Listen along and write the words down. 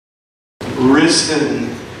risen.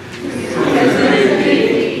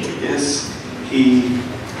 Yes, He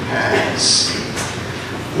has.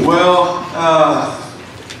 Well,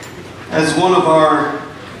 as one of our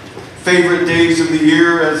favorite days of the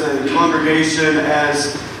year, as a congregation,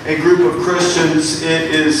 as a group of Christians,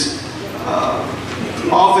 it is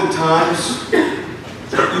oftentimes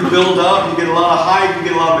you build up, you get a lot of hype, you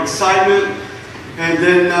get a lot of excitement, and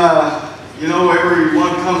then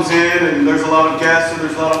everyone comes in, and there's a lot of guests, and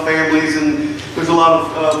there's a lot of families, and there's a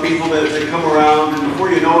lot of people that come around, and before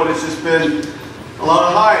you know it, it's just been a lot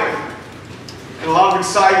of hype, and a lot of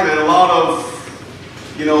excitement, a lot of,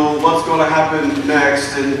 what's going to happen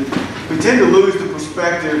next, and we tend to lose the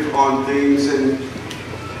perspective on things, and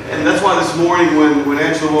that's why this morning when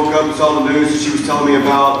Angela woke up and saw the news, and she was telling me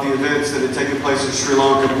about the events that had taken place in Sri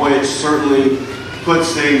Lanka, which certainly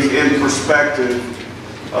puts things in perspective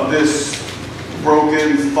of this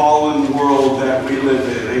broken, fallen world that we live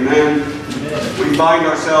in. Amen? We find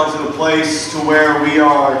ourselves in a place to where we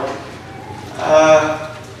are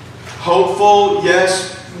hopeful,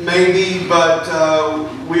 yes, maybe, but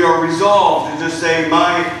we are resolved to just say,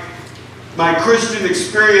 my Christian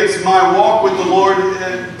experience, my walk with the Lord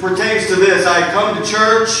pertains to this. I come to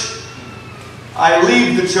church, I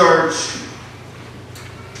leave the church.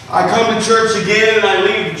 I come to church again, and I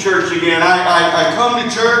leave the church again. I come to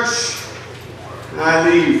church, and I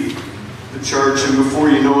leave the church, and before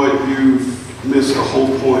you know it, you've missed the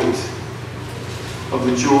whole point of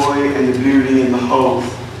the joy and the beauty and the hope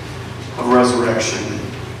of resurrection.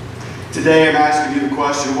 Today I'm asking you the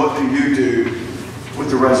question, what do you do with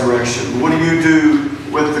the resurrection? What do you do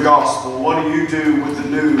with the gospel? What do you do with the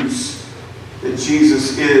news that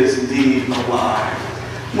Jesus is indeed alive?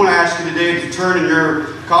 I want to ask you today to turn in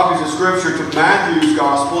your copies of Scripture to Matthew's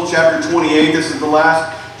Gospel, chapter 28. This is the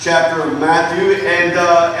last chapter of Matthew, and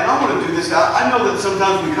I want to do this. I know that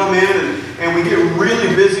sometimes we come in and we get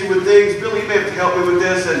really busy with things. Billy, you may have to help me with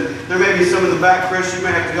this, and there may be some in the back. Chris, you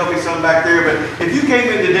may have to help me some back there. But if you came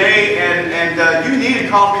in today and you need a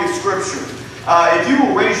copy of Scripture, if you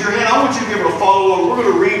will raise your hand, I want you to be able to follow along. We're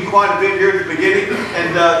going to read quite a bit here at the beginning,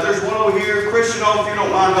 and there's one over here. Chris, if you don't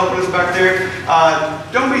mind helping us back there,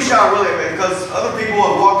 don't be shy, really, because other people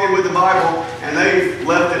have walked in with the Bible and they've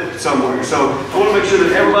left it somewhere. So I want to make sure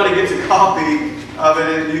that everybody gets a copy of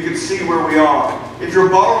it and you can see where we are. If you're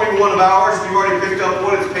borrowing one of ours, if you've already picked up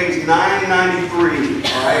one, it's page 993.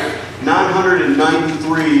 All right,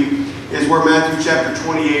 993. Is where Matthew chapter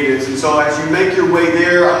 28 is. And so as you make your way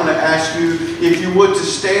there, I'm going to ask you, if you would, to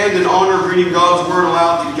stand in honor of reading God's Word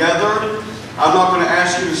aloud together. I'm not going to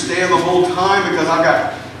ask you to stand the whole time because I've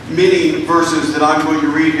got many verses that I'm going to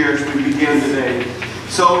read here as we begin today.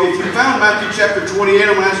 So if you found Matthew chapter 28,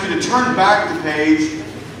 I'm going to ask you to turn back the page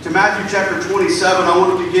to Matthew chapter 27. I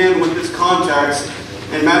want to begin with this context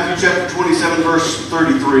in Matthew chapter 27, verse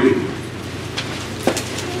 33.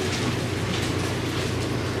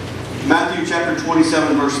 Matthew chapter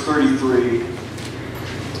 27, verse 33.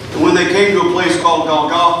 And when they came to a place called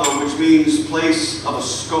Golgotha, which means place of a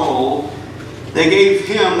skull, they gave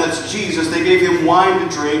him, that's Jesus, they gave him wine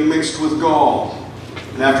to drink mixed with gall.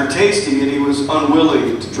 And after tasting it, he was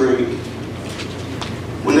unwilling to drink.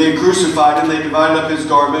 When they had crucified him, they divided up his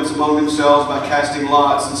garments among themselves by casting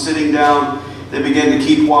lots, and sitting down, they began to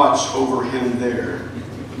keep watch over him there.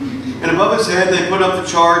 And above his head they put up the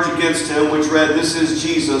charge against him, which read, "This is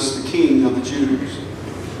Jesus, the King of the Jews."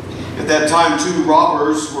 At that time 2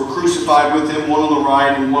 robbers were crucified with him, one on the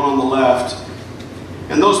right and one on the left.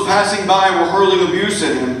 And those passing by were hurling abuse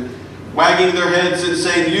at him, wagging their heads and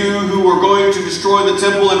saying, "You who are going to destroy the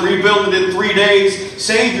temple and rebuild it in 3 days,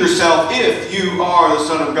 save yourself if you are the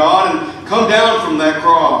Son of God, and come down from that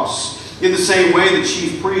cross." In the same way the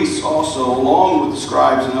chief priests also, along with the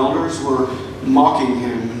scribes and elders, were mocking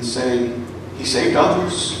him and saying, "He saved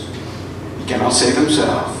others. He cannot save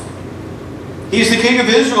himself. He is the King of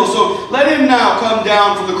Israel, so let him now come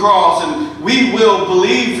down from the cross, and we will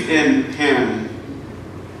believe in him.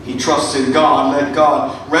 He trusts in God. Let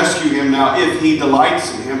God rescue him now if he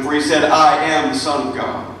delights in him, for he said, 'I am the Son of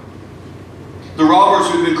God.'" The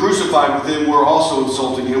robbers who had been crucified with him were also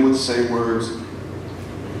insulting him with the same words.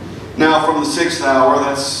 Now from the 6th hour,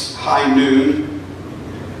 that's high noon,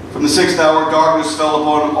 from the 6th hour, darkness fell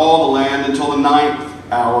upon all the land until the 9th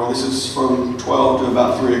hour. This is from 12 to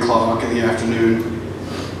about 3 o'clock in the afternoon.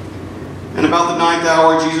 And about the 9th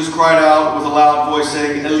hour, Jesus cried out with a loud voice,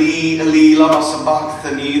 saying, "Eli, Eli, lama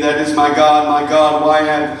sabachthani," that is, my God, why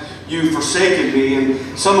have you forsaken me?"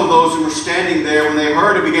 And some of those who were standing there, when they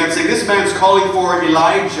heard it, began saying, "This man's calling for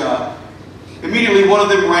Elijah." Immediately one of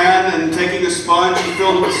them ran, and taking a sponge, he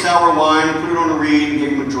filled it with sour wine, and put it on a reed, and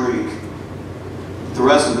gave him a drink. The the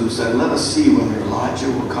rest of them said, "Let us see whether Elijah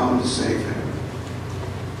will come to save him."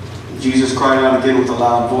 And Jesus cried out again with a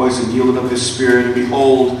loud voice and yielded up his spirit. And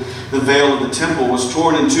behold, the veil of the temple was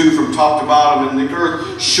torn in two from top to bottom, and the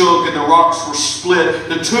earth shook, and the rocks were split.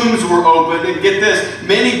 The tombs were opened, and get this,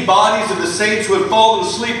 many bodies of the saints who had fallen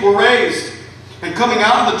asleep were raised. And coming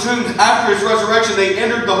out of the tombs after his resurrection, they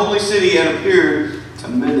entered the holy city and appeared to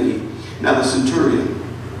many. Now the centurion,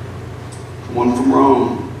 one from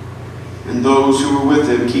Rome, and those who were with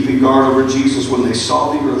him, keeping guard over Jesus, when they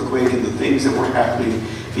saw the earthquake and the things that were happening,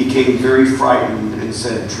 became very frightened and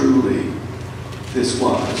said, "Truly, this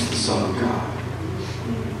was the Son of God."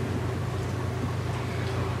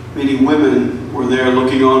 Many women were there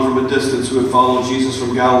looking on from a distance who had followed Jesus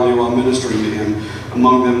from Galilee while ministering to him.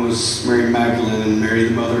 Among them was Mary Magdalene and Mary,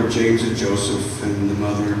 the mother of James and Joseph, and the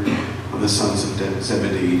mother of the sons of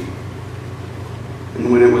Zebedee. And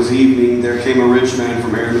when it was evening, there came a rich man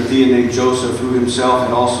from Arimathea named Joseph, who himself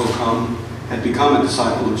had become a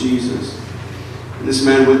disciple of Jesus. And this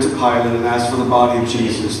man went to Pilate and asked for the body of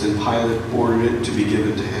Jesus. Then Pilate ordered it to be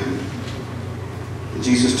given to him. And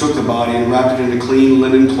Jesus took the body and wrapped it in a clean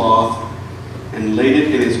linen cloth and laid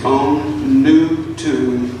it in his own new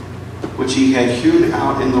tomb, which he had hewn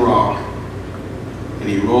out in the rock. And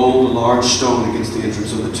he rolled a large stone against the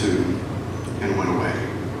entrance of the tomb and went away.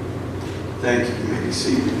 Thank you. You may be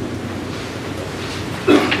seated.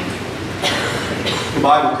 The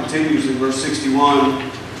Bible continues in verse 61.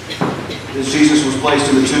 As Jesus was placed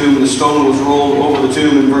in the tomb and the stone was rolled over the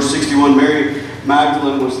tomb, in verse 61, Mary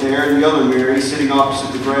Magdalene was there, and the other Mary sitting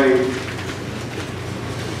opposite the grave.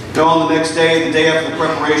 Now on the next day, the day after the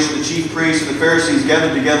preparation, the chief priests and the Pharisees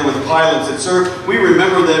gathered together with Pilate and said, "Sir, we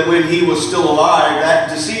remember that when he was still alive, that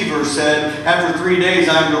deceiver said, 'After 3 days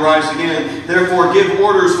I am to rise again. Therefore give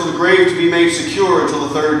orders for the grave to be made secure until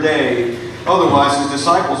the third day. Otherwise his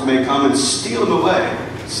disciples may come and steal him away,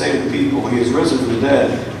 say to the people, he has risen from the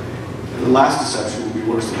dead. And the last deception will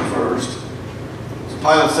be worse than the first.' So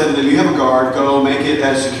Pilate said to them, 'You have a guard. Go, make it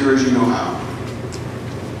as secure as you know how.'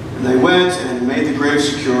 And they went and made the grave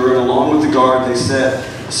secure, and along with the guard they set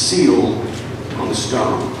a seal on the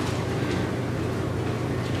stone."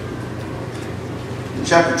 In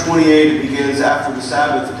chapter 28, it begins after the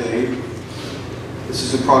Sabbath day. This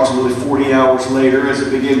is approximately 40 hours later. As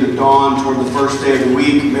it began to dawn toward the first day of the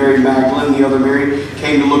week, Mary Magdalene, the other Mary,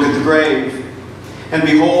 came to look at the grave. And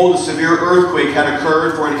behold, a severe earthquake had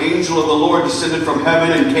occurred, for an angel of the Lord descended from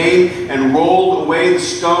heaven and came and rolled away the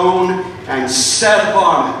stone and sat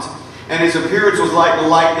upon it. And his appearance was like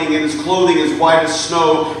lightning, and his clothing as white as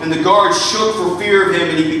snow. And the guards shook for fear of him,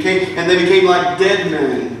 and they became like dead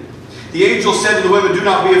men. The angel said to the women, "Do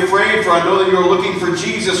not be afraid, for I know that you are looking for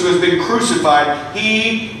Jesus who has been crucified.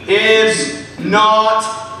 He is not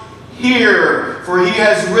here, for he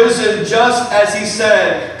has risen just as he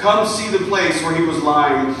said. Come see the place where he was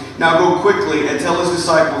lying. Now go quickly and tell his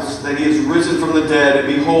disciples that he is risen from the dead. And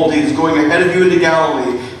behold, he is going ahead of you into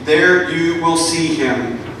Galilee. There you will see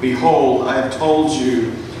him. Behold, I have told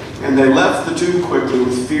you." And they left the tomb quickly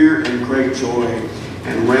with fear and great joy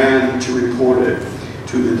and ran to report it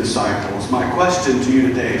to the disciples. My question to you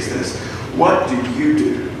today is this: what do you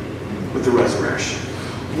do with the resurrection?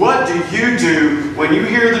 What do you do when you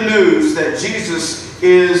hear the news that Jesus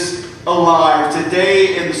is alive?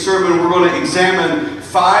 Today in the sermon, we're going to examine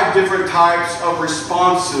 5 different types of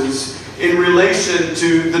responses in relation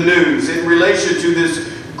to the news, in relation to this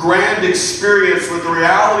grand experience with the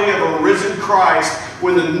reality of a risen Christ.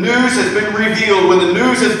 When the news has been revealed, when the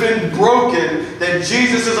news has been broken that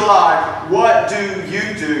Jesus is alive, what do you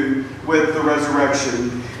do with the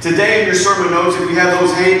resurrection? Today in your sermon notes, if you have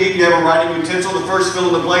those handy, you have a writing utensil, the first fill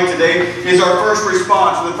in the blank today is our first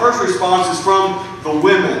response. And the first response is from the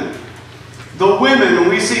women. The women, and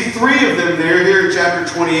we see 3 of them there here in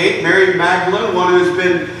chapter 28. Mary Magdalene, one who has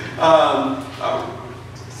been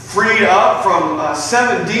freed up from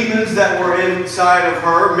 7 demons that were inside of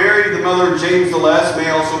her. Mary, the mother of James the Less, may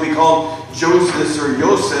also be called Joseph or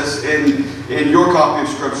Joses in your copy of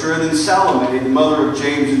Scripture. And then Salome, the mother of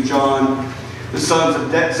James and John, the sons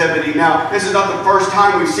of Zebedee. Now, this is not the first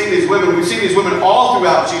time we've seen these women. We've seen these women all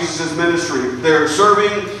throughout Jesus' ministry. They're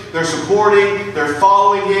serving, they're supporting, they're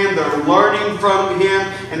following him, they're learning from him.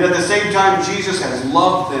 And at the same time, Jesus has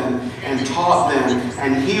loved them and taught them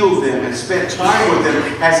and healed them and spent time with them,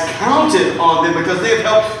 has counted on them because they have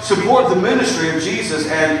helped support the ministry of Jesus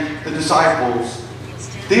and the disciples.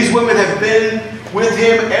 These women have been with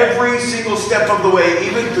him every single step of the way,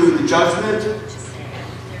 even through the judgment,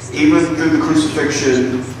 even through the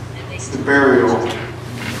crucifixion, the burial.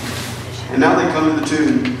 And now they come to the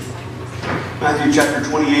tomb. Matthew chapter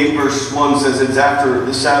 28, verse 1 says it's after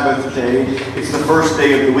the Sabbath day. It's the first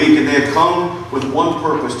day of the week, and they have come with one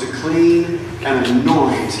purpose, to clean and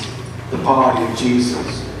anoint the body of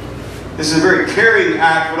Jesus. This is a very caring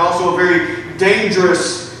act, but also a very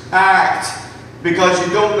dangerous act, because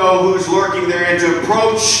you don't know who's lurking there. And to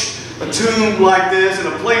approach a tomb like this, in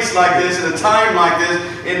a place like this, in a time like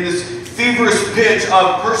this, in this feverish pitch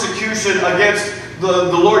of persecution against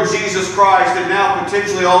the Lord Jesus Christ, and now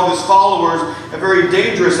potentially all of his followers, a very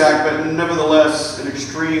dangerous act, but nevertheless an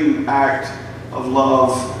extreme act of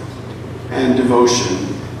love and devotion.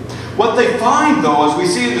 What they find, though, as we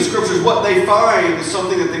see in the Scriptures, what they find is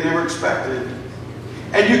something that they never expected.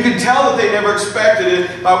 And you can tell that they never expected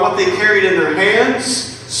it by what they carried in their hands,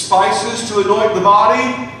 spices to anoint the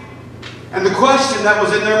body. And the question that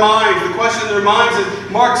was in their minds,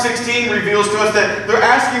 is Mark 16 reveals to us that they're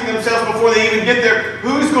asking themselves before they even get there,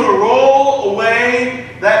 who's going to roll away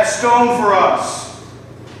that stone for us?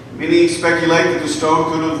 Many speculate that the stone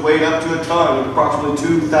could have weighed up to a ton, approximately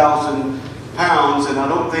 2,000 pounds, and I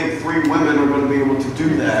don't think 3 women are going to be able to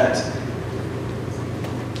do that.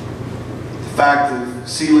 The fact of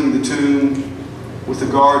sealing the tomb with the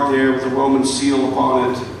guard there, with a Roman seal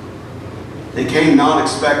upon it, they came not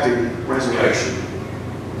expecting resurrection.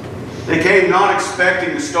 They came not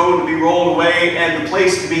expecting the stone to be rolled away and the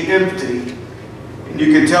place to be empty. And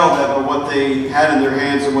you can tell that by what they had in their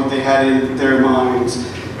hands and what they had in their minds.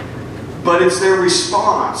 But it's their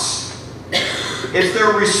response. It's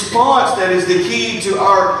their response that is the key to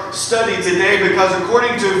our study today, because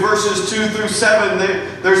according to verses 2 through 7,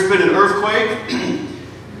 there's been an earthquake.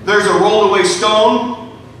 There's a rolled away stone.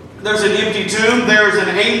 There's an empty tomb, there's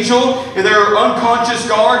an angel, and there are unconscious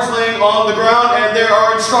guards laying on the ground, and there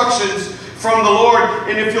are instructions from the Lord.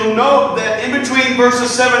 And if you'll note that in between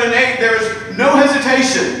verses 7 and 8, there's no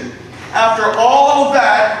hesitation. After all of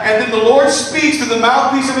that, and then the Lord speaks to the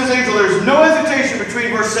mouthpiece of his angel, there's no hesitation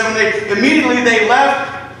between verse 7 and 8. Immediately they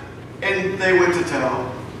left, and they went to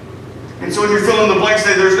tell. And so when you're filling the blanks,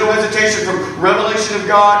 there's no hesitation from revelation of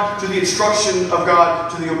God to the instruction of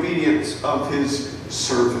God to the obedience of his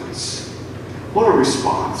servants. What a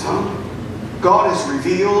response, huh? God has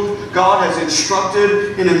revealed, God has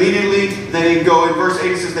instructed, and immediately they go. In verse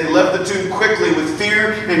 8 it says, they left the tomb quickly with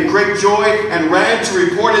fear and great joy and ran to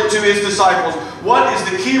report it to his disciples. What is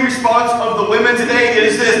the key response of the women today? It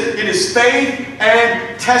is this. It is faith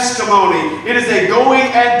and testimony. It is a going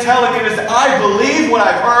and telling. It is, I believe what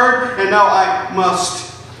I've heard, and now I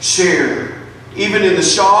must share. Even in the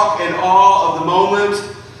shock and awe of the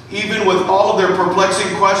moment, even with all of their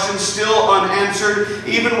perplexing questions still unanswered,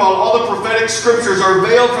 even while all the prophetic scriptures are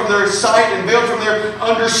veiled from their sight and veiled from their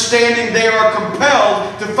understanding, they are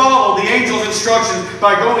compelled to follow the angel's instructions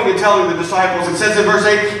by going and telling the disciples. It says in verse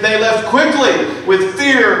 8, they left quickly with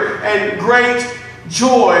fear and great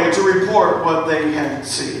joy to report what they had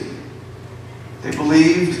seen. They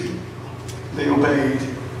believed, they obeyed.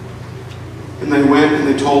 And they went and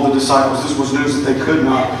they told the disciples. This was news that they could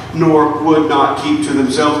not, nor would not keep to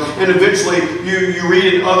themselves. And eventually, you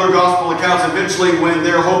read in other gospel accounts, eventually when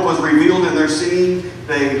their hope was revealed and their seeing,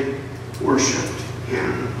 they worshipped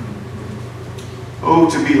him. Oh,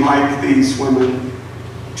 to be like these women.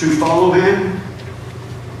 To follow him,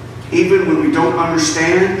 even when we don't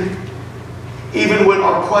understand. Even when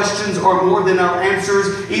our questions are more than our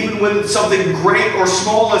answers, even when something great or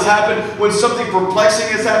small has happened, when something perplexing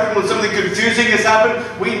has happened, when something confusing has happened,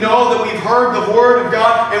 we know that we've heard the word of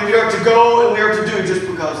God and we are to go and we are to do just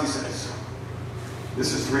because he says so.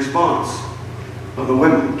 This is the response of the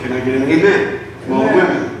women. Can I get an amen from all the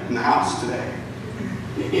women in the house today?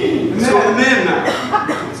 Let's go to the men now.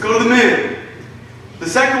 Let's go to the men. The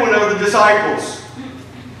second one are the disciples.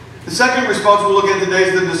 The second response we'll look at today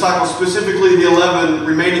is the disciples, specifically the 11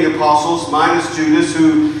 remaining apostles, minus Judas,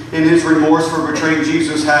 who in his remorse for betraying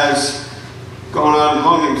Jesus has gone out and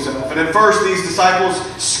hung himself. And at first these disciples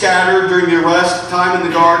scattered during the arrest time in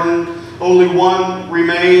the garden. Only one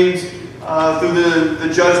remained through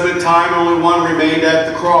the judgment time. Only one remained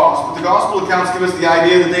at the cross. But the gospel accounts give us the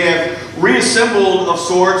idea that they have reassembled of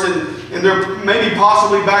sorts, and they're maybe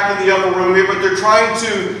possibly back in the upper room here, but they're trying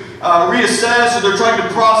to reassess, or they're trying to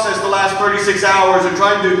process the last 36 hours and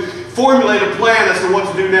trying to formulate a plan as to what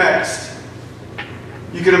to do next.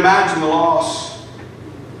 You can imagine the loss,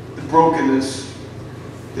 the brokenness.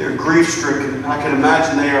 They're grief-stricken. I can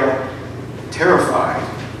imagine they are terrified,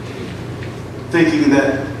 thinking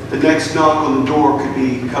that the next knock on the door could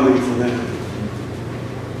be coming for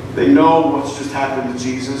them. They know what's just happened to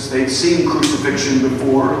Jesus. They've seen crucifixion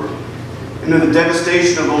before. And in the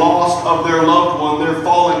devastation of the loss of their loved one, their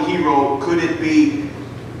fallen hero, could it be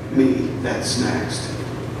me that's next?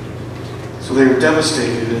 So So they were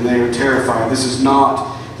devastated and they were terrified. This is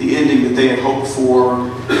not the ending that they had hoped for,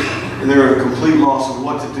 and they're at a complete loss of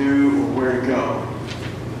what to do or where to go.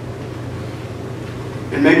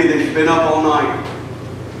 And maybe they've been up all night.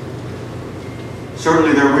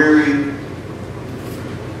 Certainly they're weary.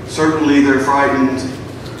 Certainly they're frightened.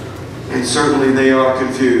 And certainly they are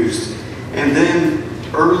confused. And then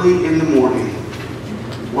early in the morning,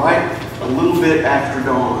 right a little bit after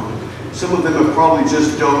dawn, some of them have probably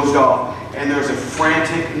just dozed off, and there's a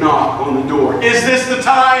frantic knock on the door. Is this the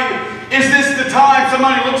time? Is this the time?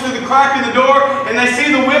 Somebody looks through the crack in the door, and they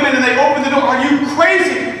see the women, and they open the door. Are you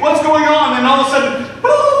crazy? What's going on? And all of a sudden,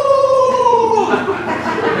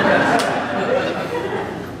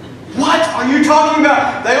 what are you talking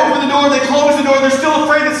about? They open the door, they close the door, they're still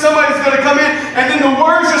afraid that somebody's going to come in, and then the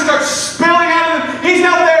words just start spilling out of them. He's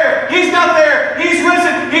not there! He's not there! He's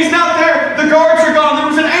risen! He's not there! The guards are gone! There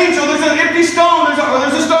was an angel! There's an empty stone! There's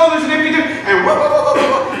a stone! There's an empty tomb! And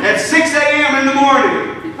at 6 a.m. in the morning,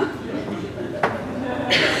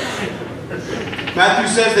 Matthew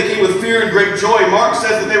says they came with fear and great joy. Mark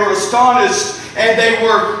says that they were astonished and they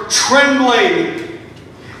were trembling.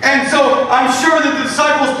 And so I'm sure that the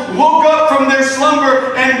disciples woke up from their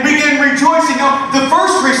slumber and began rejoicing. Now, the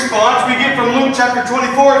first response we get from Luke chapter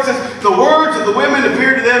 24, it says, the words of the women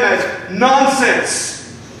appeared to them as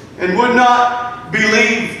nonsense and would not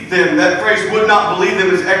believe them. That phrase, would not believe them,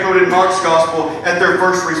 is echoed in Mark's gospel at their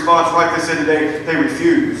first response. Like they said today, they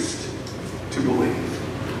refused to believe.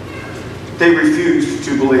 They refused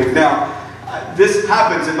to believe. Now, this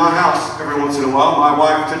happens in my house every once in a while. My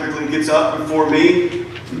wife typically gets up before me,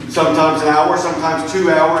 sometimes an hour, sometimes 2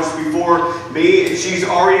 hours before me, and she's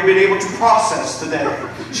already been able to process the day.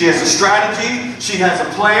 She has a strategy, she has a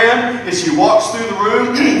plan, and she walks through the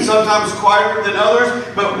room, sometimes quieter than others,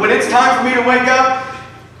 but when it's time for me to wake up,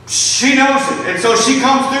 she knows it. And so she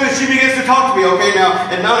comes through and she begins to talk to me. Okay, now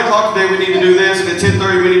at 9 o'clock today we need to do this, and at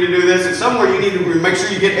 10:30 we need to do this, and somewhere you need to make sure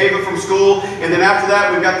you get Ava from school, and then after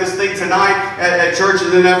that we've got this thing tonight at church,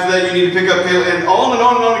 and then after that you need to pick up Caleb, and on and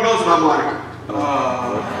on and on it goes, and I'm like,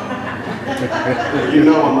 you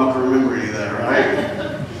know I'm not going to remember any of that,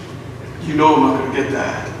 right? You know I'm not going to get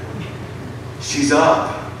that. She's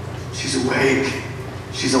up. She's awake.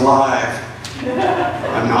 She's alive.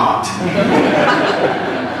 I'm not.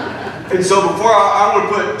 And so before I want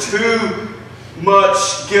to put too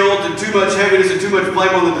much guilt and too much heaviness and too much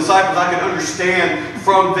blame on the disciples, I can understand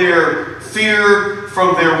from their fear,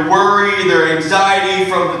 from their worry, their anxiety,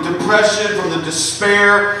 from the depression, from the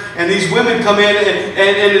despair. And these women come in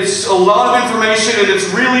and it's a lot of information and it's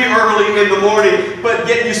really early in the morning. But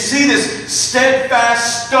yet you see this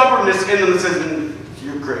steadfast stubbornness in them that says,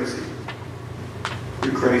 you're crazy.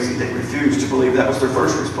 You're crazy. They refused to believe. That was their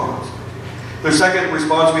first response. Their second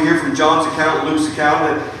response we hear from John's account, Luke's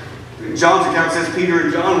account, that John's account says Peter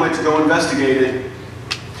and John went to go investigate it.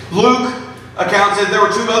 Luke account says there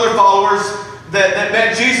were two other followers that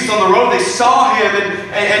met Jesus on the road. They saw him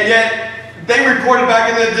and yet they reported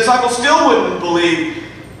back and the disciples still wouldn't believe.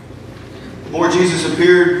 The more Jesus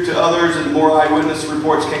appeared to others and the more eyewitness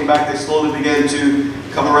reports came back, they slowly began to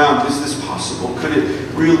come around. Is this possible? Could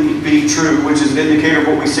it really be true? Which is an indicator of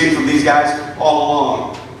what we see from these guys all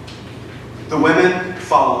along. The women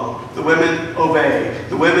follow. The women obey.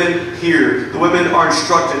 The women hear. The women are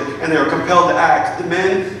instructed and they are compelled to act. The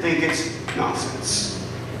men think it's nonsense.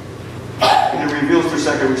 And it reveals their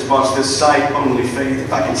second response, this sight-only faith.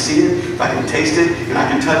 If I can see it, if I can taste it, and I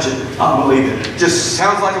can touch it, I'll believe it. It just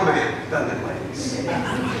sounds like a man, doesn't it, ladies?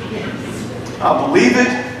 I'll believe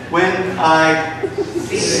it when I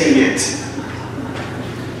see it.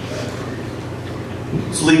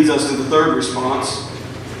 This leads us to the third response.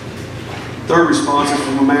 Third response is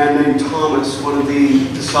from a man named Thomas, one of the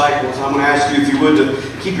disciples. I'm going to ask you, if you would,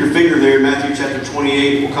 to keep your finger there in Matthew chapter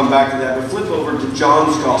 28. We'll come back to that. But flip over to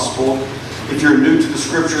John's Gospel. If you're new to the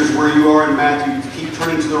Scriptures, where you are in Matthew, keep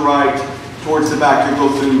turning to the right, towards the back. You'll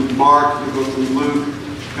go through Mark, you'll go through Luke,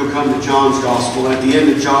 you'll come to John's Gospel. And at the end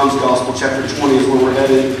of John's Gospel, chapter 20 is where we're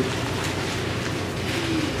headed.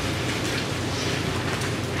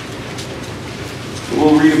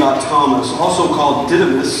 We'll read about Thomas, also called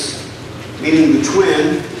Didymus, meaning the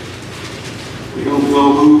twin. We don't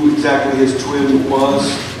know who exactly his twin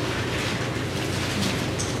was.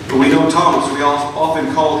 But we know Thomas. We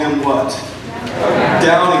often call him what?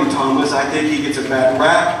 Doubting Thomas. I think he gets a bad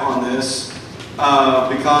rap on this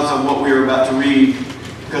because of what we are about to read,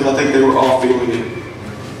 because I think they were all feeling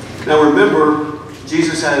it. Now remember,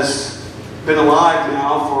 Jesus has been alive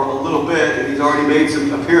now for a little bit, and he's already made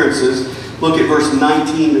some appearances. Look at verse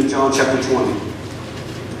 19 of John chapter 20.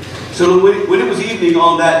 So when it was evening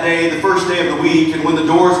on that day, the first day of the week, and when the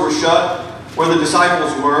doors were shut, where the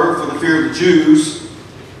disciples were for the fear of the Jews,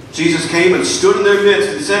 Jesus came and stood in their midst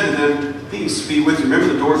and said to them, "Peace be with you."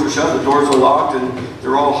 Remember, the doors are shut, the doors are locked, and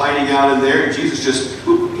they're all hiding out in there. And Jesus just,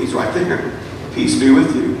 he's right there. "Peace be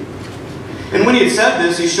with you." And when he had said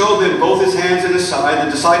this, he showed them both his hands and his side.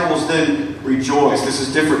 The disciples then rejoiced. This is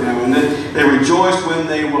different now. And then they rejoiced when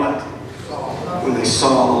they what? When they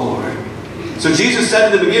saw the Lord. So Jesus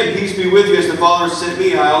said to them again, "Peace be with you. As the Father sent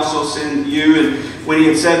me, I also send you." And when he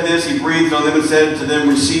had said this, he breathed on them and said to them,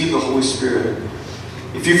 "Receive the Holy Spirit.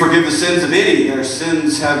 If you forgive the sins of any, their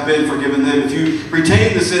sins have been forgiven them. If you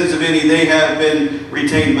retain the sins of any, they have been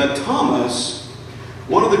retained." But Thomas,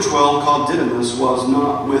 one of the 12, called Didymus, was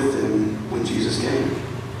not with them when Jesus came.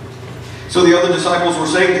 So the other disciples were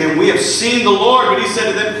saying to him, "We have seen the Lord." But he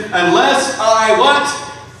said to them, "Unless I" what?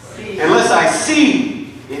 "Unless I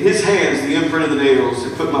see in his hands the imprint of the nails,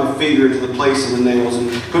 and put my finger into the place of the nails, and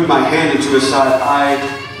put my hand into his side, I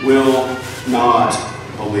will not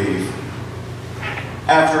believe."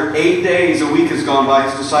 After 8 days, a week has gone by,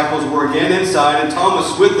 his disciples were again inside, and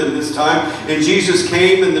Thomas with them this time. And Jesus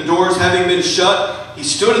came, and the doors having been shut, he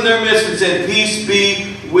stood in their midst and said, "Peace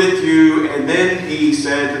be with you." And then he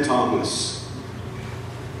said to Thomas,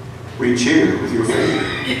 "Reach here with your finger.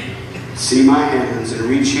 See my hands, and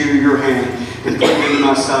reach here your hand, and put it into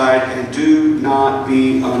my side, and do not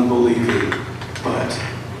be unbelieving, but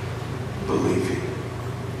believing."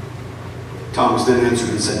 Thomas then answered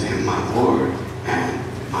and said to him, "My Lord and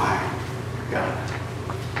my God."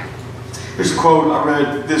 There's a quote I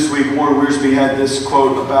read this week. Warren Wiersbe had this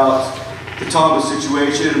quote about the Thomas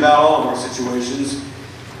situation and about all of our situations.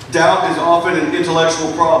 Doubt is often an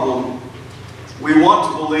intellectual problem. We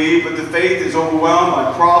want to believe, but the faith is overwhelmed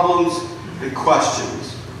by problems and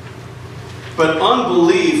questions. But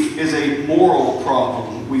unbelief is a moral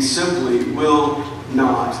problem. We simply will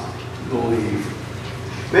not believe.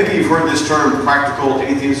 Maybe you've heard this term, practical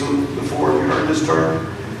atheism, before. Have you heard this term?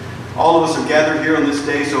 All of us have gathered here on this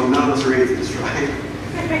day, so none of us are atheists, right?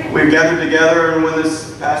 We've gathered together, and when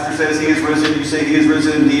this pastor says he is risen, you say he is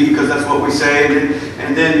risen indeed, because that's what we say.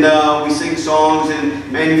 And then we sing songs,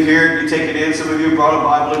 and man, you hear it, you take it in. Some of you brought a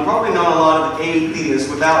Bible, and probably not a lot of atheists,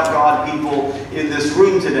 without God people in this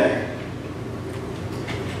room today.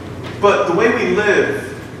 But the way we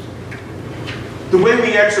live, the way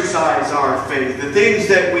we exercise our faith, the things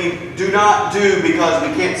that we do not do because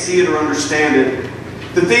we can't see it or understand it,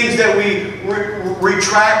 the things that we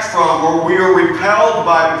retract from or we are repelled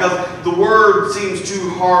by because the word seems too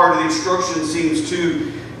hard, the instruction seems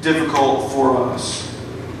too difficult for us.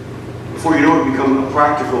 Before you know it, you become a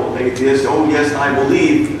practical atheist. "Oh yes, I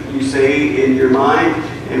believe," you say in your mind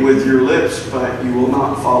and with your lips, but you will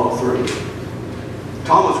not follow through.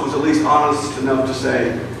 Thomas was at least honest enough to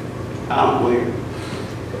say, "I don't believe it.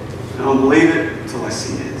 I don't believe it until I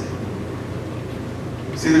see it."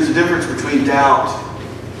 See, there's a difference between doubt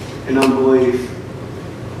and unbelief.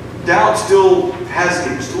 Doubt still has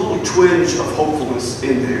just a little twinge of hopefulness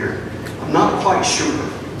in there. I'm not quite sure,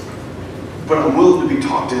 but I'm willing to be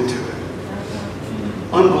talked into it.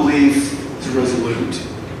 Unbelief is resolute.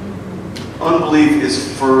 Unbelief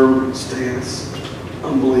is firm stance.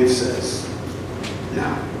 Unbelief says, "No,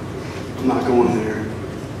 I'm not going there."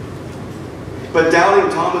 But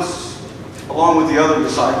doubting Thomas, along with the other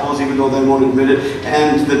disciples, even though they won't admit it,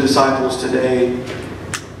 and the disciples today,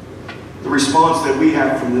 the response that we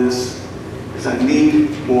have from this is, "I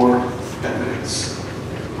need more evidence."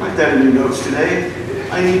 Write that in your notes today.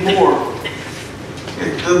 I need more.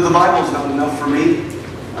 The Bible's not enough for me.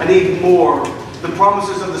 I need more. The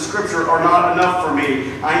promises of the Scripture are not enough for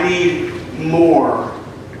me. I need more.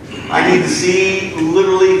 I need to see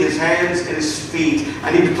literally his hands and his feet.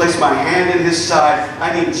 I need to place my hand in his side.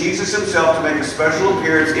 I need Jesus himself to make a special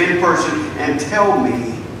appearance in person and tell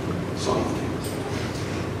me something.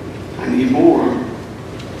 I need more.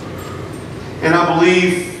 And I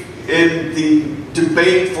believe in the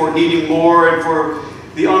debate for needing more and for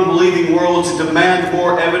the unbelieving world to demand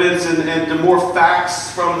more evidence and more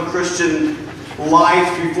facts from the Christian life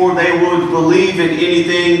before they would believe in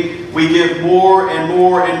anything. We give more and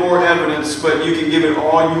more and more evidence, but you can give it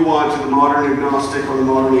all you want to the modern agnostic or the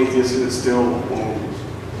modern atheist, and it still won't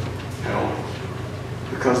help.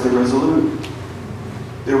 Because they're resolute.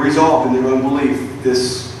 They're resolved in their unbelief.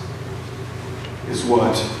 This is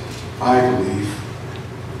what I believe.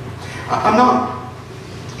 I'm not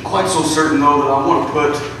quite so certain, though, that I want to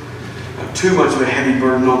put too much of a heavy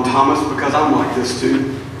burden on Thomas, because I'm like this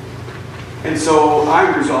too. And so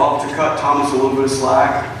I'm resolved to cut Thomas a little bit of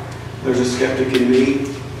slack. There's a skeptic in me.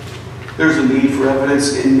 There's a need for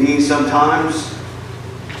evidence in me sometimes.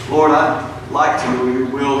 Lord, I'd like to know your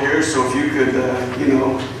will here, so if you could,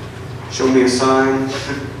 show me a sign,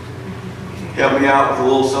 help me out with a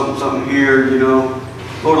little something, something here, you know.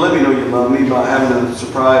 Lord, let me know you love me by having a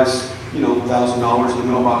surprise, you know, $1,000 in the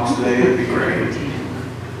mailbox today. It'd be great.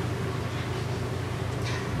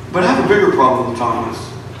 But I have a bigger problem with Thomas.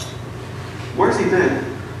 Where's he been?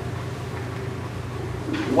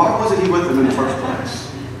 Why wasn't he with them in the first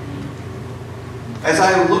place? As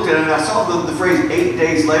I looked at it and I saw the phrase 8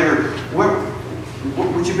 days later,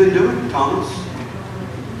 what you been doing, Thomas?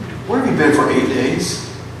 Where have you been for 8 days?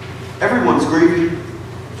 Everyone's grieving.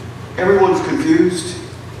 Everyone's confused.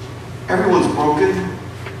 Everyone's broken.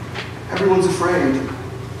 Everyone's afraid.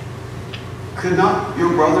 Could not your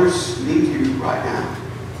brothers need you right now?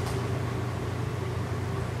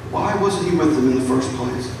 Why wasn't he with them in the first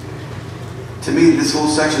place? To me, this whole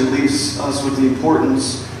section leaves us with the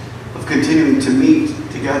importance of continuing to meet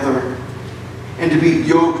together and to be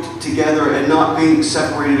yoked together and not being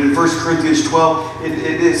separated. In 1 Corinthians 12,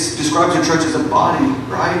 it describes the church as a body,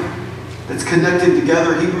 right? That's connected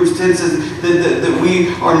together. Hebrews 10 says that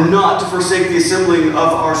we are not to forsake the assembling of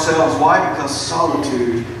ourselves. Why? Because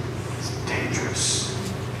solitude is dangerous.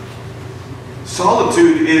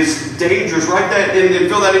 Solitude is dangerous. Write that in and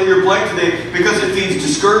fill that in your blank today, because it feeds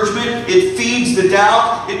discouragement, it feeds the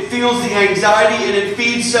doubt, it fuels the anxiety, and it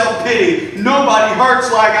feeds self-pity. Nobody hurts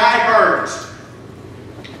like I hurt.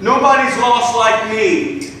 Nobody's lost like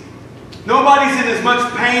me. Nobody's in as much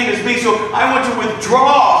pain as me, so I want to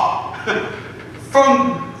withdraw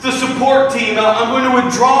from the support team. I'm going to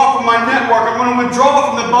withdraw from my network. I'm going to withdraw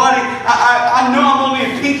from the body. I know I'm only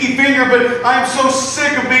a pinky finger, but I am so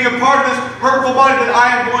sick of being a part of this hurtful body that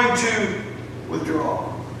I am going to withdraw.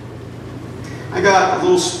 I got a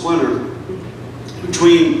little splinter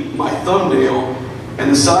between my thumbnail and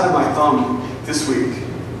the side of my thumb this week.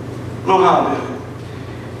 I don't know how I did it.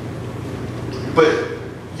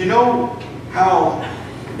 But you know how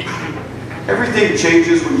everything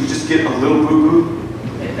changes when you just get a little boo-boo?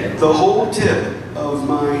 The whole tip of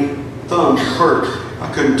my thumb hurt. I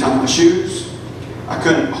couldn't tie my shoes. I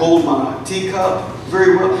couldn't hold my teacup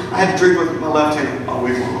very well. I had to drink with my left hand all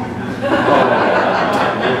week long.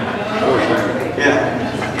 Yeah.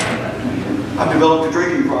 I've developed a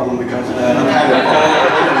drinking problem because of that. I've had it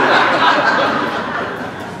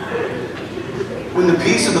all. When the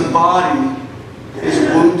piece of the body is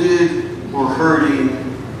wounded or hurting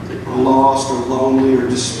or lost or lonely or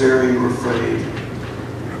despairing or afraid,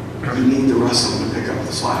 you need the rest of them to pick up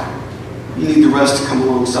the slack. You need the rest to come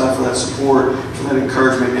alongside for that support, for that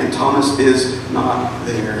encouragement, and Thomas is not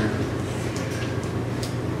there.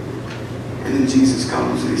 And then Jesus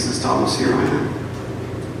comes and he says, Thomas, here I am.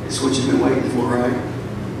 It's what you've been waiting for, right?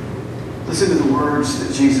 Listen to the words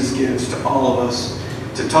that Jesus gives to all of us,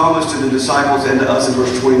 to Thomas, to the disciples, and to us in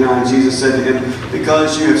verse 29. Jesus said to him,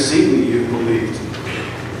 because you have seen me, you have believed.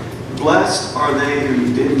 Blessed are they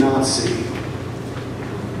who did not see,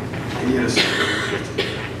 and yet have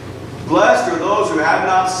believed. Blessed are those who have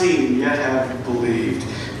not seen, yet have believed.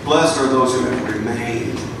 Blessed are those who have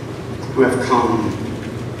remained, who have come,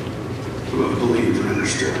 who have believed and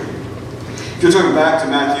understood. If you're turning back to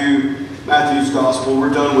Matthew's Gospel, we're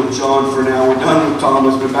done with John for now. We're done with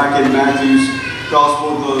Thomas, but back in Matthew's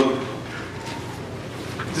Gospel,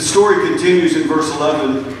 the story continues in verse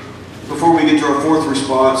 11 before we get to our fourth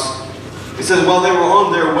response. It says, while they were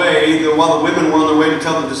on their way, while the women were on their way to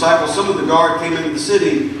tell the disciples, some of the guard came into the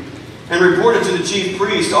city and reported to the chief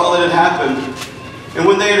priest all that had happened. And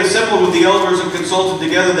when they had assembled with the elders and consulted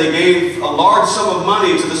together, they gave a large sum of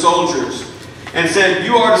money to the soldiers and said,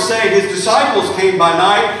 you are to say, his disciples came by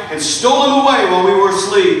night and stole him away while we were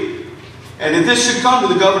asleep. And if this should come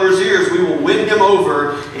to the governor's ears, we will win him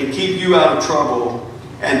over and keep you out of trouble.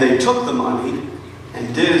 And they took the money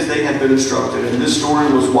and did as they had been instructed. And this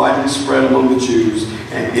story was widely spread among the Jews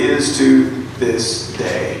and is to this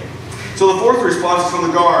day. So the fourth response is from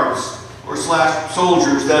the guards, or /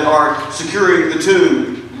 soldiers that are securing the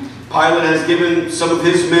tomb. Pilate has given some of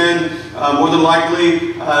his men, more than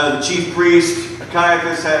likely the chief priest,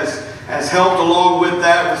 Caiaphas, has helped along with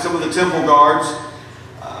that with some of the temple guards.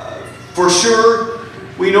 For sure,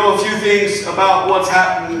 we know a few things about what's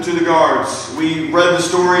happened to the guards. We read the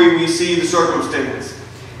story, we see the circumstance.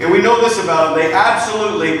 And we know this about them. They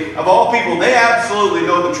absolutely, of all people, they absolutely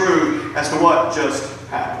know the truth as to what just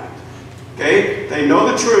happened. Okay? They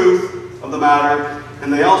know the truth of the matter,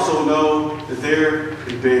 and they also know that they're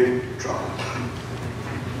in big trouble.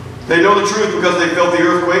 They know the truth because they felt the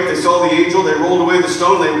earthquake, they saw the angel, they rolled away the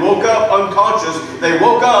stone, they woke up unconscious, they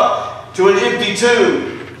woke up to an empty tomb.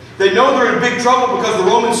 They know they're in big trouble because the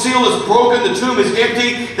Roman seal is broken, the tomb is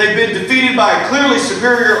empty, they've been defeated by a clearly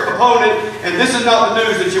superior opponent, and this is not the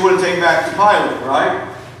news that you want to take back to Pilate, right?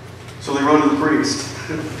 So they run to the priest.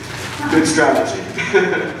 Good strategy.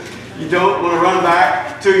 You don't want to run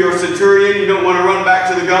back to your centurion. You don't want to run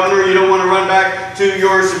back to the governor. You don't want to run back to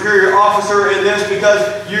your superior officer in this,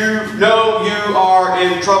 because you know you are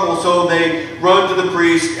in trouble. So they run to the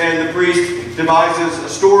priest, and the priest devises a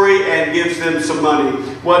story and gives them some money.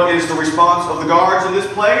 What is the response of the guards in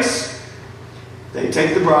this place? They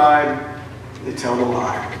take the bribe, they tell the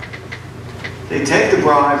lie. They take the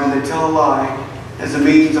bribe and they tell a lie as a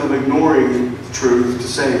means of ignoring the truth to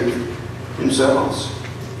save themselves.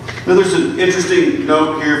 Now there's an interesting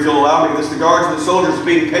note here, if you'll allow me this. The guards and the soldiers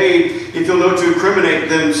being paid, if you'll note, to incriminate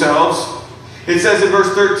themselves. It says in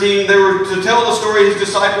verse 13, they were to tell the story, his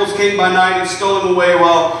disciples came by night and stole him away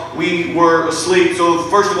while we were asleep. So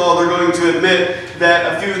first of all, they're going to admit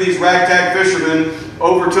that a few of these ragtag fishermen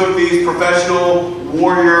overtook these professional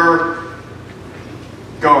warrior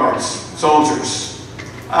guards, soldiers.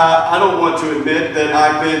 I don't want to admit that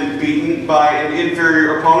I've been beaten by an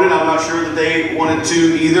inferior opponent. I'm not sure that they wanted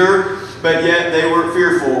to either. But yet they were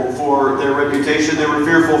fearful for their reputation. They were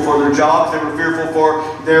fearful for their jobs. They were fearful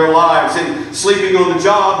for their lives. And sleeping on the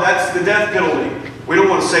job, that's the death penalty. We don't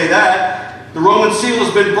want to say that. The Roman seal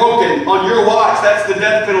has been broken on your watch. That's the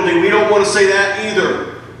death penalty. We don't want to say that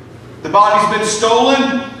either. The body's been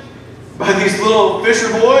stolen by these little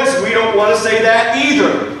fisher boys. We don't want to say that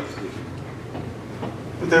either.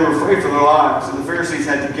 But they were afraid for their lives. And the Pharisees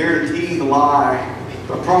had to guarantee the lie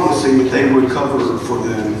by promising that they would cover for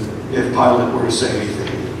them if Pilate were to say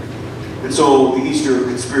anything. And so the Easter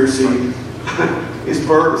conspiracy is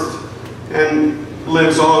birthed and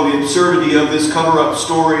lives on. The absurdity of this cover-up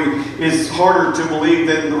story is harder to believe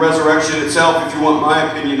than the resurrection itself, if you want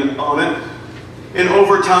my opinion on it. And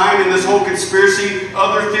over time, in this whole conspiracy,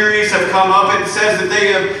 other theories have come up. It says that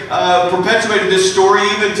they have perpetuated this story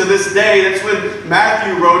even to this day. That's when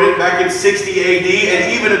Matthew wrote it back in 60 AD.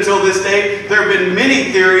 And even until this day, there have been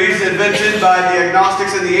many theories invented by the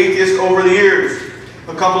agnostics and the atheists over the years.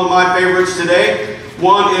 A couple of my favorites today.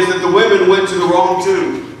 One is that the women went to the wrong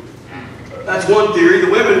tomb. That's one theory.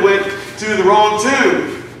 The women went to the wrong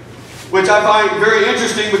tomb, which I find very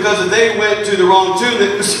interesting, because if they went to the wrong tomb,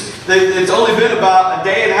 it's only been about a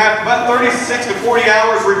day and a half, about 36 to 40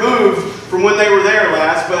 hours removed from when they were there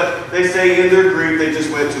last, but they say in their grief they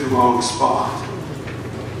just went to the wrong spot.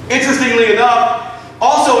 Interestingly enough,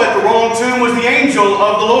 also at the wrong tomb was the angel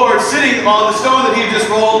of the Lord sitting on the stone that he had just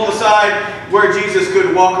rolled aside where Jesus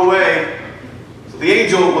could walk away. So the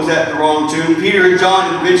angel was at the wrong tomb. Peter and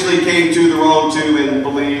John eventually came to the wrong tomb and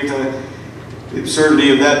believed. The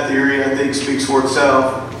absurdity of that theory, I think, speaks for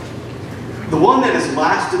itself. The one that has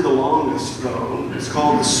lasted the longest, though, is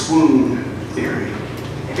called the swoon theory.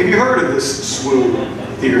 Have you heard of this swoon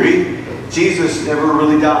theory? Jesus never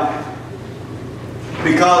really died.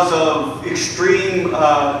 Because of his extreme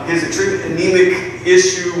anemic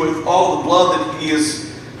issue with all the blood that he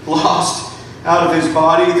has lost out of his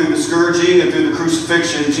body through the scourging and through the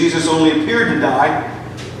crucifixion, Jesus only appeared to die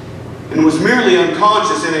and was merely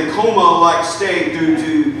unconscious in a coma-like state due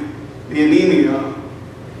to the anemia.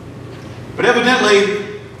 But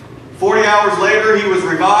evidently, 40 hours later, he was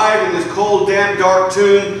revived in this cold, damp, dark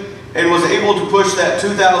tomb and was able to push that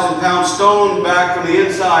 2,000-pound stone back from the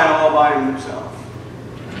inside all by himself.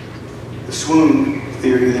 The swoon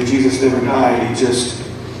theory that Jesus never died, he just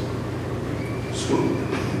swooned.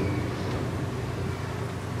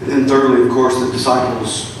 And then thirdly, of course, the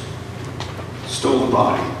disciples stole the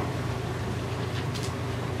body,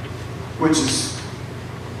 which is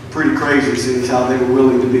pretty crazy, seeing how they were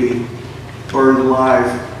willing to be burned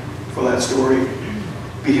alive for that story,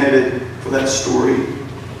 beheaded for that story.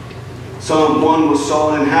 One was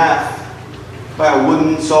sawed in half by a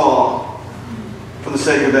wooden saw for the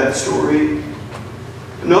sake of that story.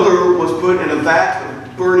 Another was put in a vat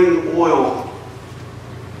of burning oil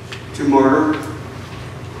to murder.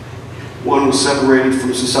 One was separated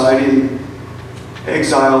from society and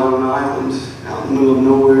exiled on an island out in the middle of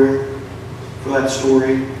nowhere for that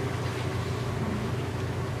story.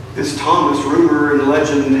 This Thomas, rumor and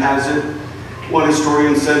legend has it, one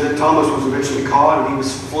historian said that Thomas was eventually caught and he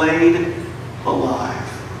was flayed alive.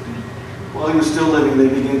 While he was still living, they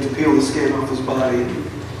began to peel the skin off his body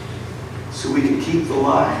so we could keep the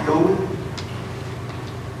lie going.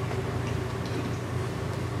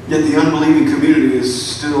 Yet the unbelieving community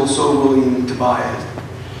is still so willing to buy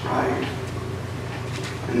it, right?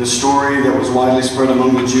 And the story that was widely spread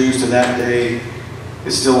among the Jews to that day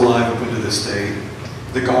is still alive up unto this day.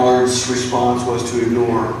 The guards' response was to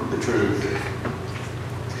ignore the truth.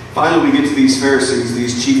 Finally, we get to these Pharisees,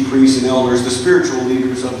 these chief priests and elders, the spiritual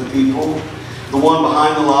leaders of the people, the one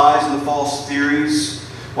behind the lies and the false theories,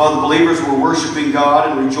 while the believers were worshiping God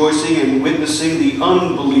and rejoicing and witnessing the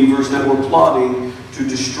unbelievers that were plotting to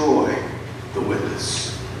destroy the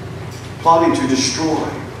witness. Plotting to destroy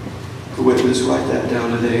the witness. Write that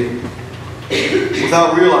down today.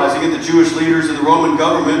 Without realizing it, the Jewish leaders and the Roman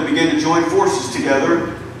government began to join forces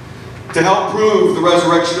together to help prove the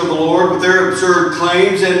resurrection of the Lord with their absurd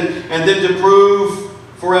claims, and then to prove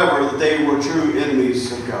forever that they were true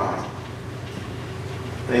enemies of God.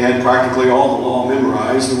 They had practically all the law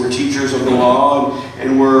memorized. They were teachers of the law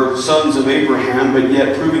and were sons of Abraham, but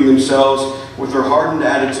yet proving themselves with their hardened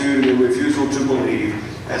attitude and their refusal to believe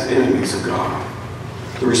as enemies of God.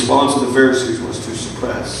 The response of the Pharisees was to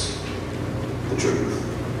suppress the truth.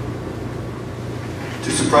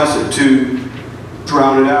 To suppress it, to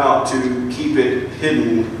drown it out, to keep it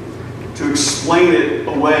hidden, to explain it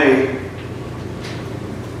away.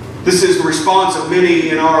 This is the response of many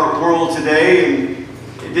in our world today, and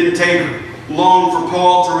it didn't take long for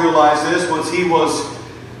Paul to realize this once he was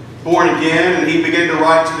born again and he began to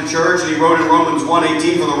write to the church, and he wrote in Romans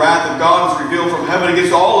 1:18, "For the wrath of God is revealed from heaven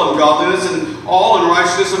against all ungodliness and all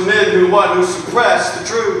unrighteousness of men who what? Who suppress the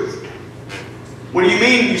truth." What do you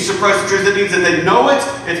mean you suppress the truth? That means that they know it.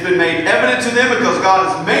 It's been made evident to them because God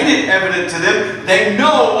has made it evident to them. They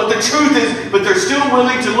know what the truth is, but they're still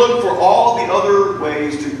willing to look for all the other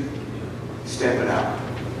ways to stamp it out.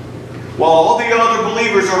 While all the other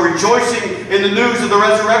believers are rejoicing in the news of the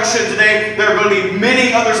resurrection today, there are going to be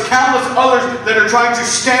many others, countless others, that are trying to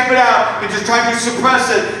stamp it out and just trying to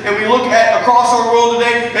suppress it. And we look at across our world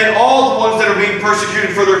today and all the ones that are being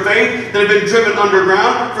persecuted for their faith, that have been driven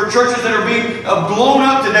underground, for churches that are being blown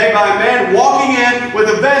up today by a man walking in with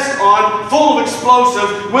a vest on, full of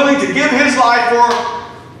explosives, willing to give his life for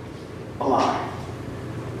a lie.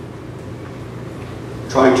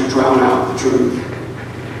 Trying to drown out the truth.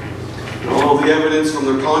 And all the evidence from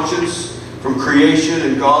their conscience, from creation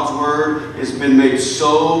and God's Word has been made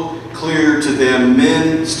so clear to them,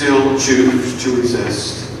 men still choose to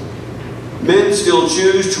resist. Men still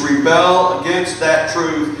choose to rebel against that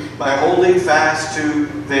truth by holding fast to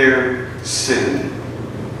their sin.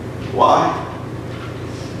 Why?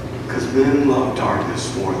 Because men love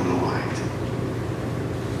darkness more than the light.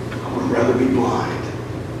 I would rather be blind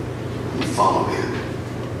than follow Him.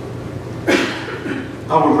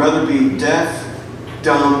 I would rather be deaf,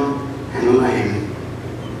 dumb, and lame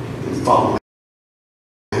than follow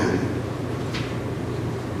Him.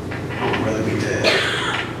 I would rather be dead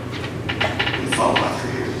than follow after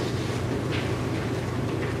Him.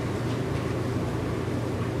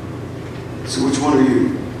 So which one are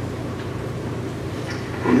you?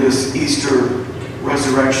 On this Easter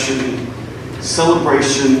resurrection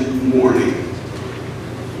celebration morning,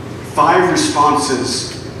 5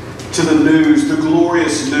 responses to the news, the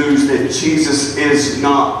glorious news that Jesus is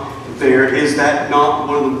not there. Is that not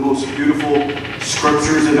one of the most beautiful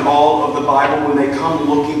scriptures in all of the Bible? When they come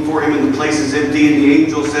looking for Him and the place is empty and the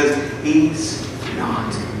angel says, He's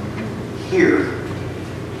not here.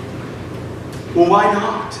 Well, why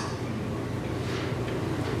not?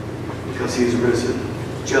 Because He's risen,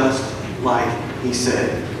 just like He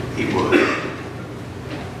said He would.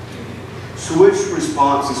 So which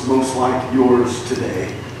response is most like yours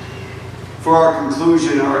today? For our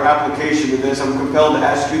conclusion, our application to this, I'm compelled to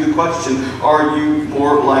ask you the question, are you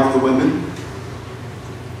more like the women?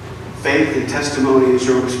 Faith and testimony is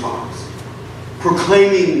your response.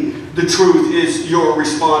 Proclaiming the truth is your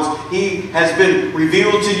response. He has been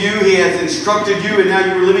revealed to you. He has instructed you, and now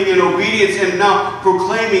you're living in obedience and now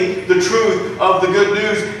proclaiming the truth of the good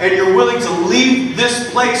news. And you're willing to leave this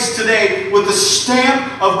place today with the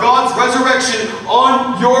stamp of God's resurrection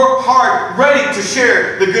on your heart, ready to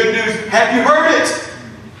share the good news. Have you heard it?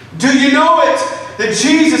 Do you know it? That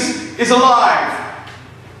Jesus is alive?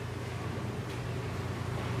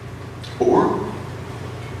 Or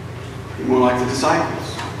you're more like the disciples,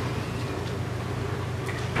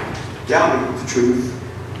 doubting the truth.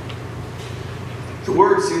 The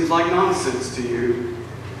word seems like nonsense to you.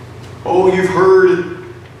 Oh, you've heard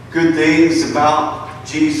good things about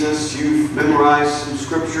Jesus. You've memorized some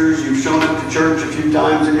scriptures. You've shown up to church a few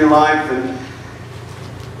times in your life. And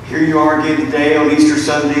here you are again today on Easter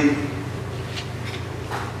Sunday.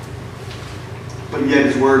 But yet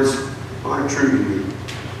His words aren't true to you.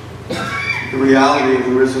 The reality of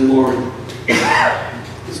the risen Lord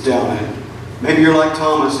is down in. Maybe you're like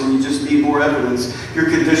Thomas and you just need more evidence. You're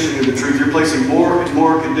conditioning the truth. You're placing more and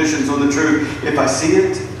more conditions on the truth. If I see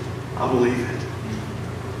it, I'll believe it.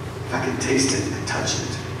 If I can taste it and touch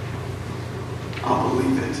it, I'll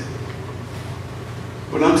believe it.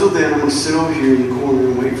 But until then, I'm going to sit over here in the corner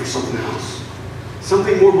and wait for something else.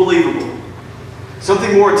 Something more believable.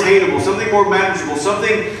 Something more attainable, something more manageable,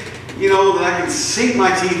 something, that I can sink my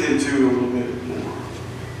teeth into a little bit more.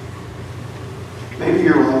 Maybe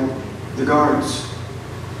you're like the guards.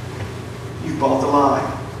 You've bought the lie.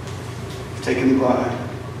 You've taken the bribe.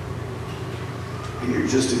 And you're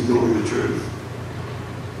just ignoring the truth.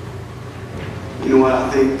 You know what? I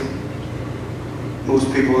think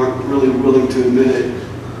most people aren't really willing to admit it.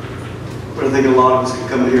 But I think a lot of us can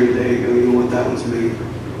come in here today and go, you know what, that was me.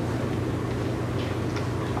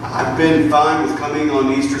 I've been fine with coming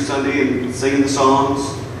on Easter Sunday and singing the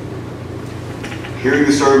songs, hearing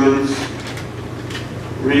the sermons,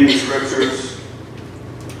 reading the scriptures.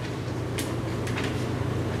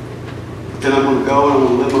 But then I'm going to go and I'm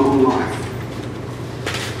going to live my own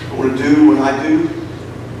life. I want to do what I do.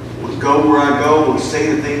 I want to go where I go. I want to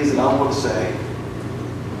say the things that I want to say.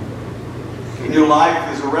 And your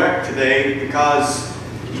life is a wreck today because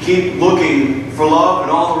you keep looking for love in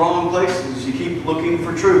all the wrong places. You keep looking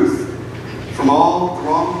for truth from all the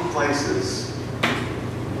wrong places.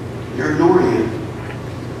 You're ignoring it.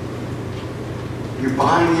 You're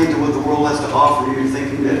buying into what the world has to offer you,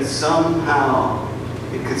 thinking that somehow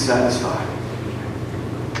it could satisfy.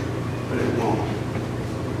 But it won't.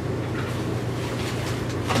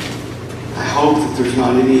 I hope that there's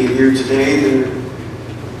not any in here today that are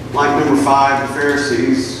like number 5, the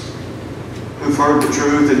Pharisees, who've heard the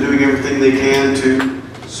truth and doing everything they can to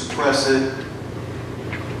suppress it,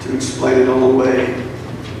 to explain it all away.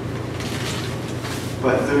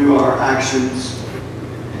 But through our actions,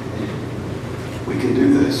 we can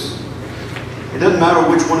do this. It doesn't matter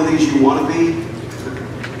which one of these you want to be.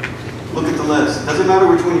 Look at the list. It doesn't matter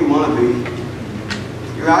which one you want to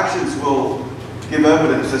be. Your actions will give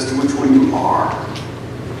evidence as to which one you are.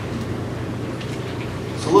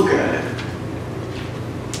 So look at it.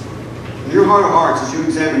 In your heart of hearts, as you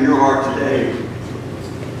examine your heart today,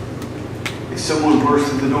 if someone burst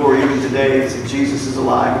through the door even today and said, Jesus is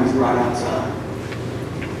alive and he's right outside.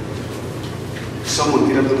 Someone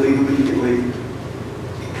get up and leave immediately.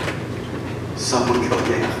 Someone go,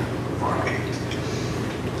 yeah, right.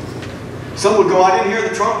 Someone go, I didn't hear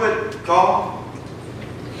the trumpet call.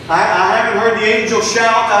 I haven't heard the angel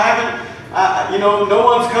shout. I haven't, no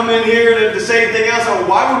one's come in here to say anything else. So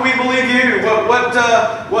why would we believe you?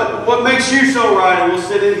 What makes you so right? And we'll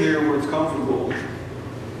sit in here where it's comfortable.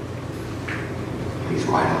 He's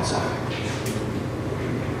right outside.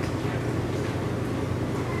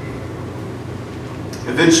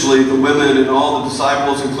 Eventually, the women and all the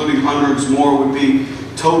disciples, including hundreds more, would be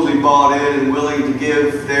totally bought in and willing to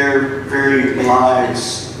give their very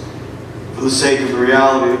lives for the sake of the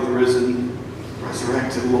reality of the risen,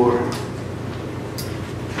 resurrected Lord.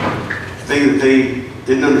 The thing that they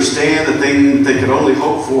didn't understand, the thing they could only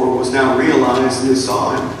hope for, was now realized, and they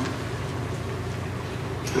saw Him.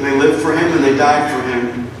 And they lived for Him and they died for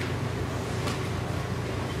Him.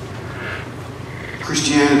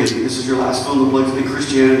 Christianity, this is your last fill in the blank to be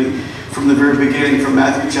Christianity. From the very beginning, from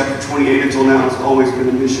Matthew chapter 28 until now, it's always been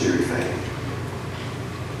a missionary faith.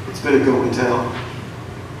 It's been a go and tell.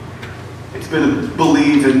 It's been a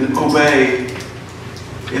believe and obey.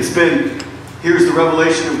 It's been, here's the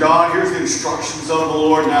revelation of God, here's the instructions of the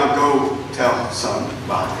Lord, now go tell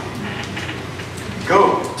somebody.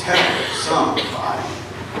 Go tell somebody.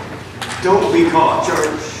 Don't be caught,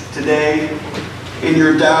 church, today in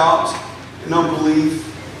your doubt and unbelief.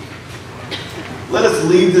 Let us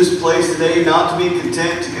leave this place today not to be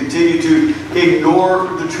content to continue to ignore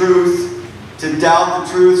the truth, to doubt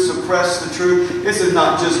the truth, suppress the truth. This is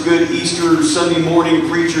not just good Easter Sunday morning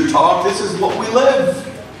preacher talk. This is what we live.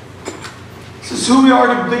 This is who we are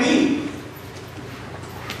to be.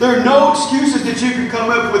 There are no excuses that you can come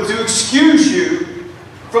up with to excuse you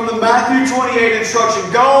from the Matthew 28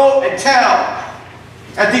 instruction. Go and tell.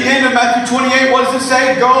 At the end of Matthew 28, what does it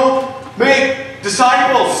say? Go make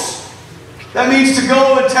disciples. That means to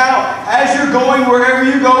go and tell. As you're going wherever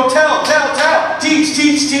you go, tell. Teach,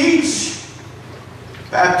 teach, teach.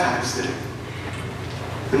 Baptize them.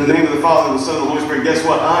 In the name of the Father, and the Son, and the Holy Spirit. Guess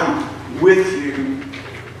what? I'm with you.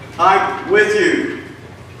 I'm with you.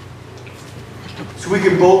 So we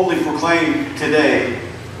can boldly proclaim today,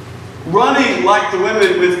 running like the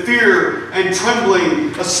women with fear and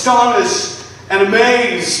trembling, astonished and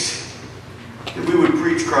amazed, that we would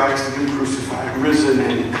preach Christ and Him crucified, risen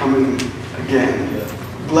and coming again.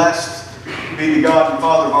 Blessed be the God and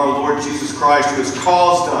Father of our Lord Jesus Christ, who has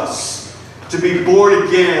caused us to be born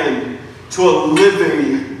again to a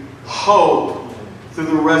living hope through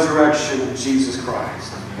the resurrection of Jesus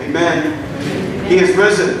Christ. Amen. He has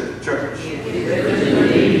risen, church.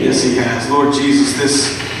 Yes, He has. Lord Jesus,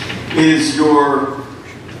 this is your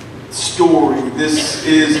story. This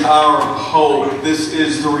is our hope. This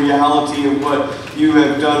is the reality of what you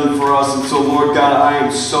have done for us. And so, Lord God, I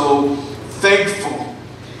am so thankful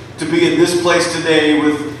to be in this place today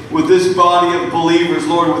with this body of believers,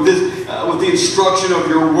 Lord, with the instruction of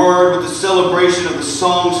your word, with the celebration of the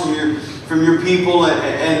songs from your people.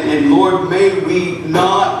 And Lord, may we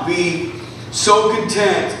not be so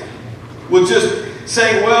content with just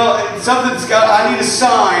saying, well, I need a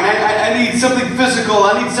sign. I need something physical.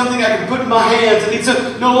 I need something I can put in my hands.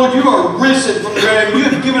 No, Lord, you are risen from the grave. You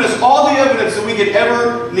have given us all the evidence that we could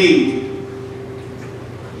ever need.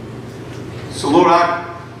 So, Lord, I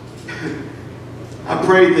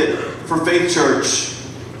pray that for Faith Church,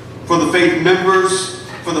 for the faith members,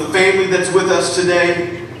 for the family that's with us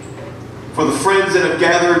today, for the friends that have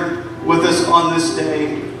gathered with us on this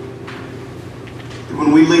day, that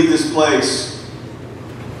when we leave this place,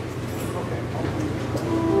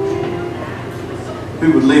 we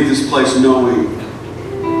would leave this place knowing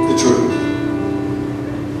the truth.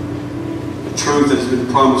 The truth that has been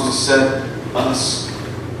promised to set us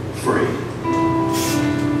free.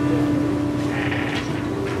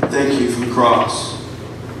 Thank you for the cross.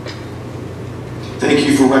 Thank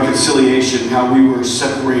you for reconciliation, how we were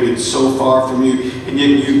separated so far from you, and yet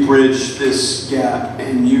you bridged this gap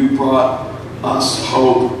and you brought us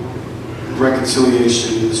hope and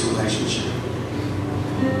reconciliation in this relationship.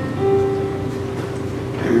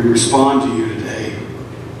 And we respond to you today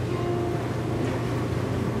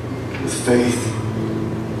with faith,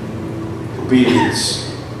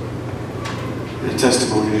 obedience, and a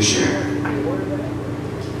testimony to share.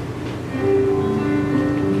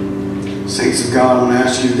 Saints of God, I want to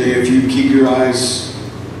ask you today, if you keep your eyes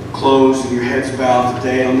closed and your heads bowed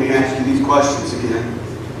today, let me ask you these questions again.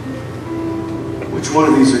 Which one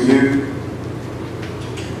of these are you?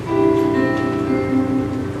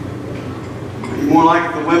 Are you more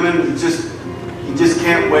like the women who just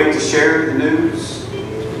can't wait to share the news?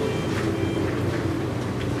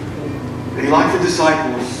 Are you like the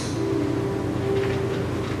disciples?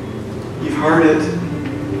 You've heard it.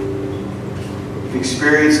 You've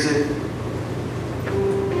experienced it.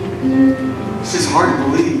 It's just hard to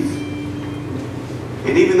believe.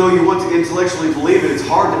 And even though you want to intellectually believe it, it's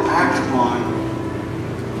hard to act upon.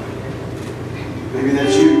 Maybe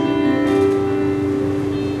that's you.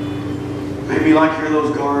 Maybe like you're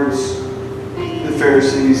those guards, the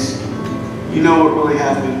Pharisees. You know what really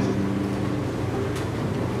happened,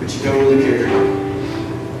 but you don't really care.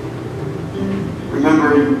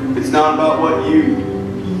 Remember, it's not about what you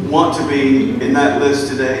want to be in that list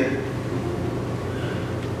today.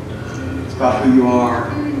 About who you are.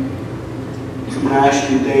 So I'm going to ask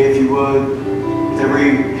you today, if you would, with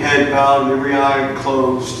every head bowed and every eye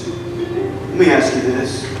closed, let me ask you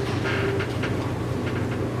this.